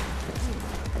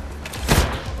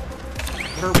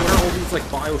 What are all these, like,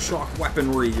 Bioshock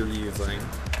weaponry you're using?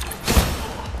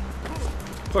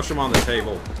 Push him on the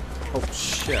table. Oh,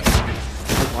 shit.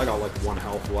 I got, like, 1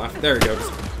 health left. There you go.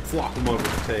 Just flop him over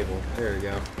the table. There you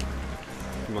go.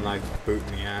 Give him a nice boot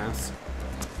in the ass.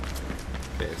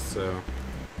 Okay, so...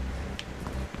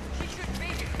 She shouldn't be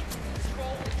here.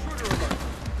 Control, intruder alert.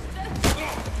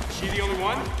 Is she the only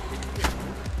one?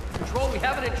 Control, we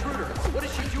have an intruder. What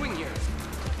is she doing here?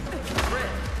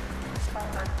 Grid.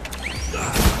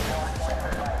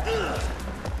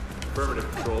 Affirmative,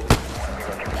 Control.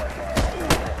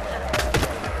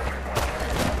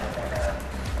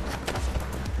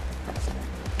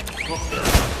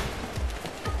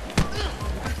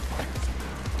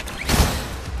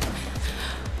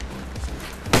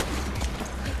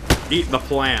 Eat the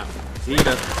plant. Eat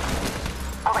it.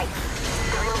 Alright.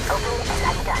 The room's open and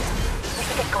I'm done.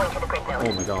 Get going to the grid node.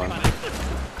 Oh my god.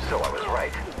 So I was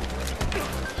right.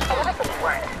 I never said you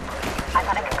weren't. I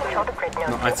thought I could control the grid node.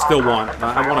 No, I still want to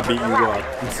beat you up.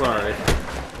 I'm sorry.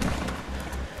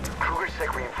 Kruger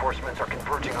Sec reinforcements are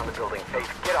converging on the building. Faith,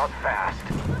 get out fast.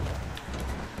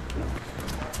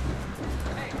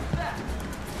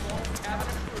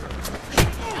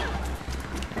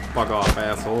 Fuck off,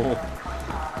 asshole.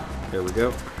 There we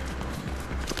go.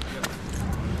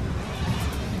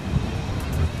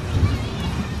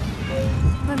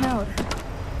 I'm out.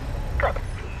 Good.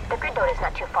 The grid node is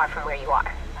not too far from where you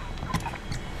are.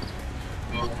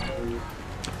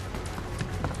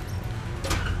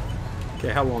 Okay,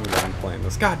 how long have I been playing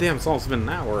this? God damn, it's almost been an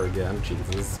hour again.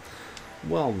 Jesus.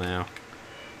 Well, now.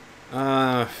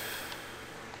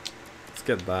 Let's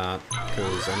get that,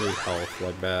 because I need health,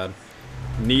 like, bad.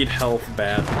 Need health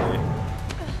badly.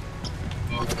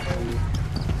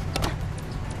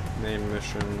 Main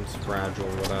missions, fragile,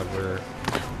 whatever.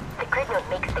 The grid node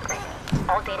makes the grid.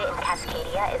 All data in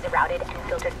Cascadia is routed and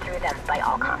filtered through them by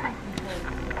Allcom.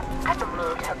 I've been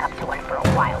meaning to hook up to one for a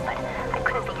while, but I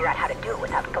couldn't figure out how to do it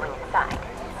without going inside.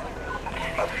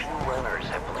 A few runners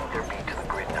have linked their beat to the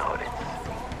grid node. It's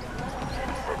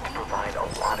said to provide a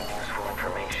lot of useful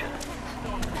information.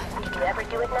 Did you ever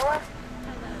do it, Noah?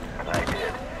 I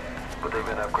did, but they've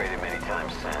been upgraded many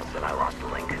times since, and I lost the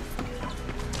link.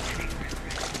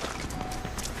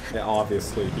 Yeah,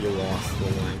 obviously he lost the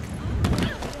link.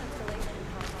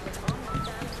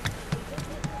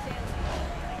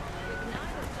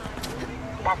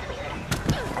 That's weird.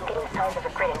 I'm getting signs of a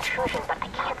grid intrusion, but I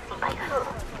can't see by who.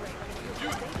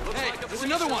 Hey, there's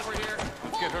another one!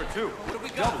 Let's get her too. What do we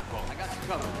got? I got you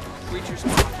covered. Breacher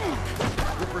spot.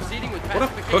 We're proceeding with What a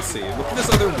pussy. Look at this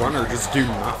other runner just do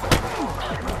nothing.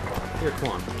 Here, come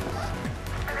on.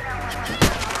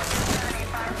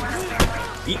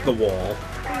 Eat the wall.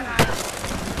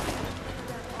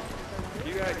 If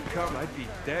you hadn't come, I'd be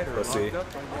dead or Pussy. locked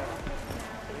up by now.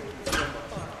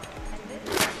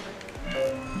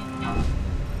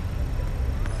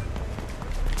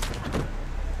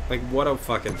 Like, what a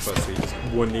fucking pussy. Just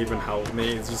wouldn't even help me.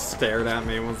 He just stared at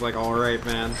me and was like, alright,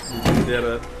 man. You did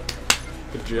it.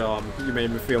 Good job. You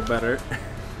made me feel better.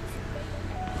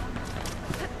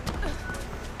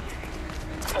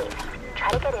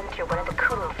 Try to get in through one of the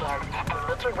cooling fans and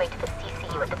make your way to the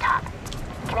CCU at the top.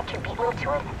 Connect your beat link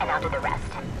to it, and I'll do the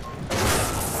rest.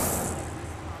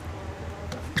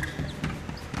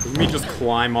 Let me just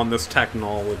climb on this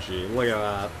technology. Look at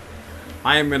that.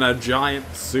 I am in a giant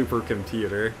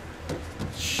supercomputer.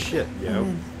 Shit, yo.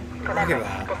 Look Remember,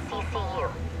 at that. the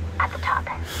CCU at the top,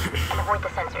 and avoid the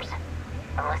sensors.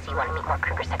 Unless you want to meet more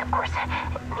Kruger Sec, of course.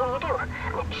 Maybe you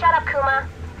do. Shut up, Kuma.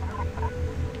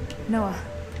 Noah,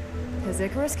 is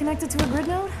Icarus connected to a grid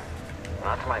node?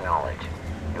 Not to my knowledge.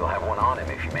 You'll have one on him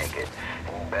if you make it.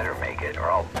 And you better make it, or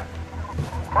I'll...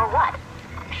 Or what?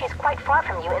 She's quite far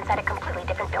from you inside a completely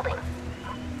different building.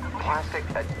 Plastic,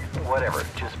 whatever.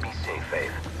 Just be safe,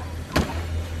 Faith.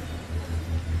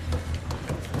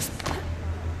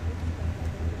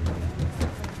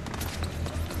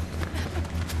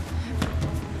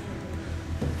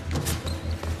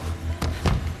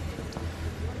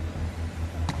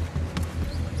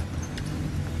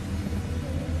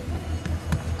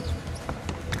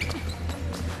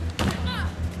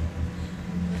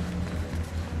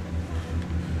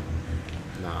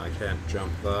 No, I can't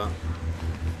jump that.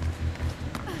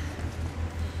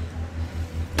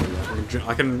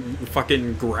 I can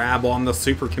fucking grab on the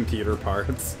supercomputer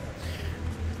parts.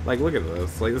 Like, look at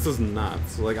this. Like, this is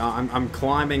nuts. Like, I'm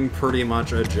climbing pretty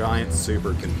much a giant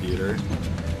supercomputer.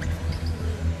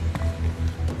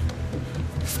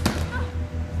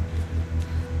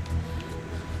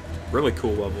 Really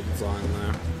cool level design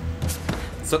there.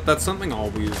 So that's something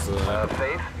always.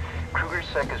 Faith, Kruger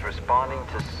Sec is responding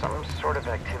to some sort of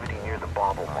activity near the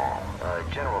Bauble Mall.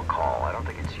 General call. I don't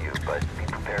think it's you, but be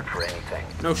prepared for anything.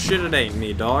 No shit, it ain't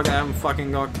me, dog. I haven't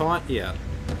fucking got caught yet.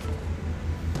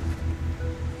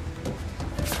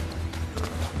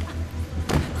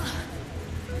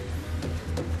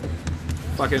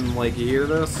 Fucking, like, you hear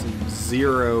this?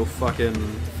 Zero fucking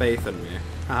faith in me.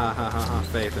 Ha ha ha ha,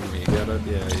 faith in me. Get it?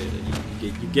 Yeah,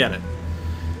 you get it.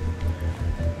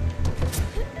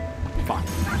 Fuck.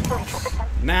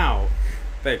 Now,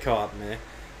 they caught me.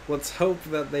 Let's hope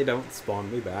that they don't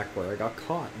spawn me back where I got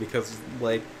caught, because,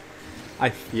 like, I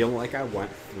feel like I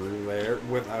went through there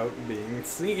without being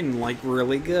seen, like,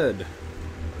 really good.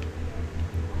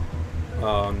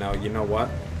 Oh, no, you know what?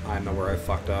 I know where I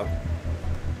fucked up.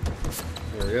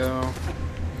 There we go.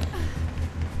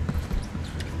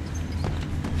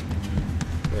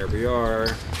 There we are.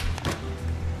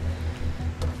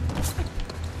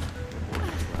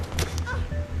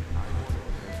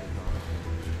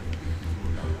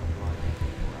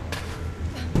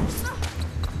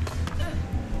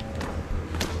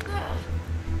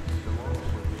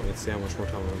 see how much more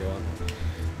time we got.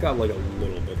 Got like a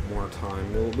little bit more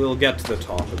time. We'll get to the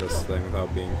top of this thing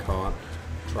without being caught.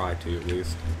 Try to, at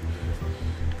least.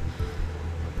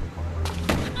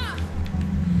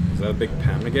 Is that a big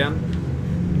pen again?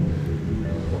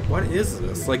 What is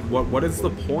this? Like, what is the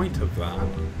point of that?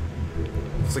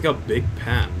 It's like a big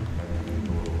pen.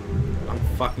 I don't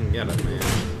fucking get it, man.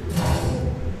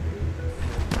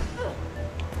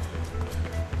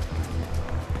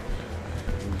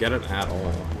 I don't get it at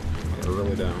all. I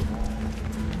really don't.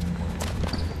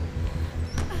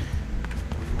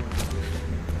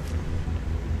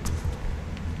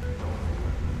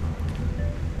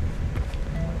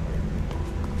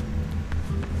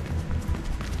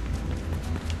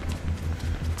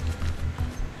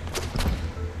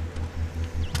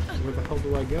 Where the hell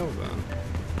do I go, then?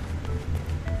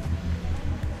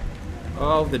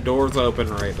 Oh, the door's open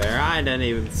right there. I didn't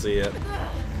even see it.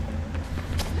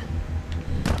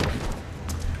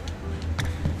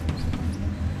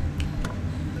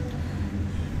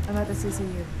 I'm at the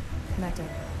CCU. Connecting.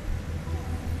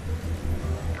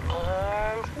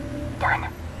 And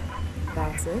done.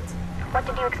 That's it? What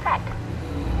did you expect?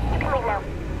 You can leave now.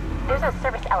 There's a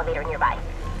service elevator nearby.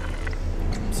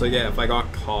 So yeah, if I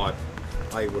got caught,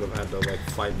 I would have had to, like,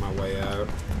 fight my way out.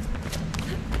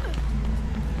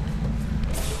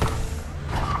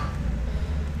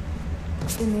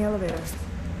 In the elevator.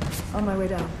 On my way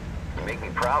down. You make me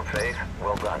proud, Faith.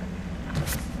 Well done.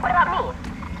 What about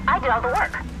me? I did all the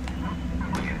work.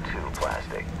 You too,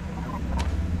 Plastic.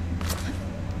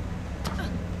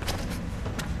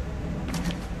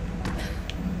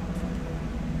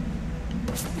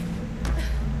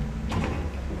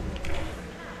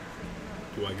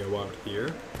 Do I go out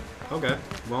here? Okay,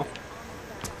 well,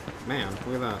 man,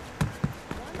 look at that.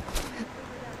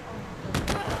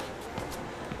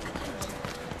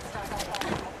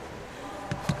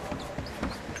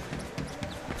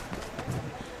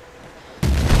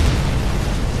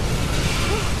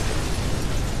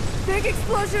 Big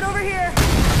explosion over here!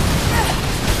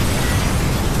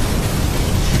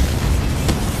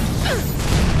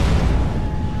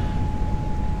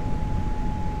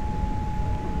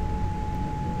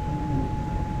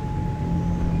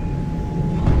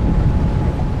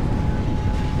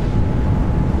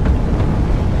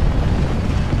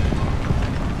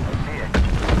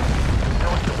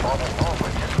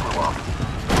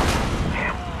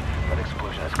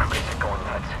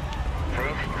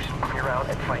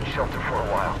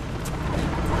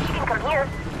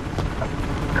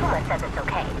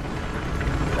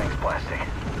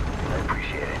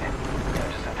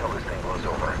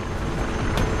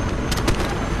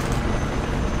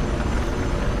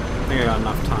 I think I got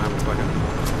enough time so I can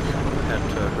head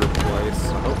to her place. I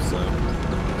hope so.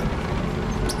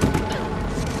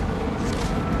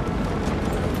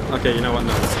 Okay, you know what?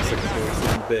 No, it's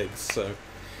not big, so...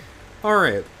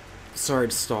 Alright. Sorry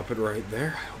to stop it right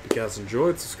there. I hope you guys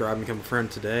enjoyed. Subscribe and become a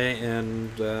friend today,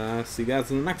 and see you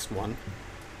guys in the next one.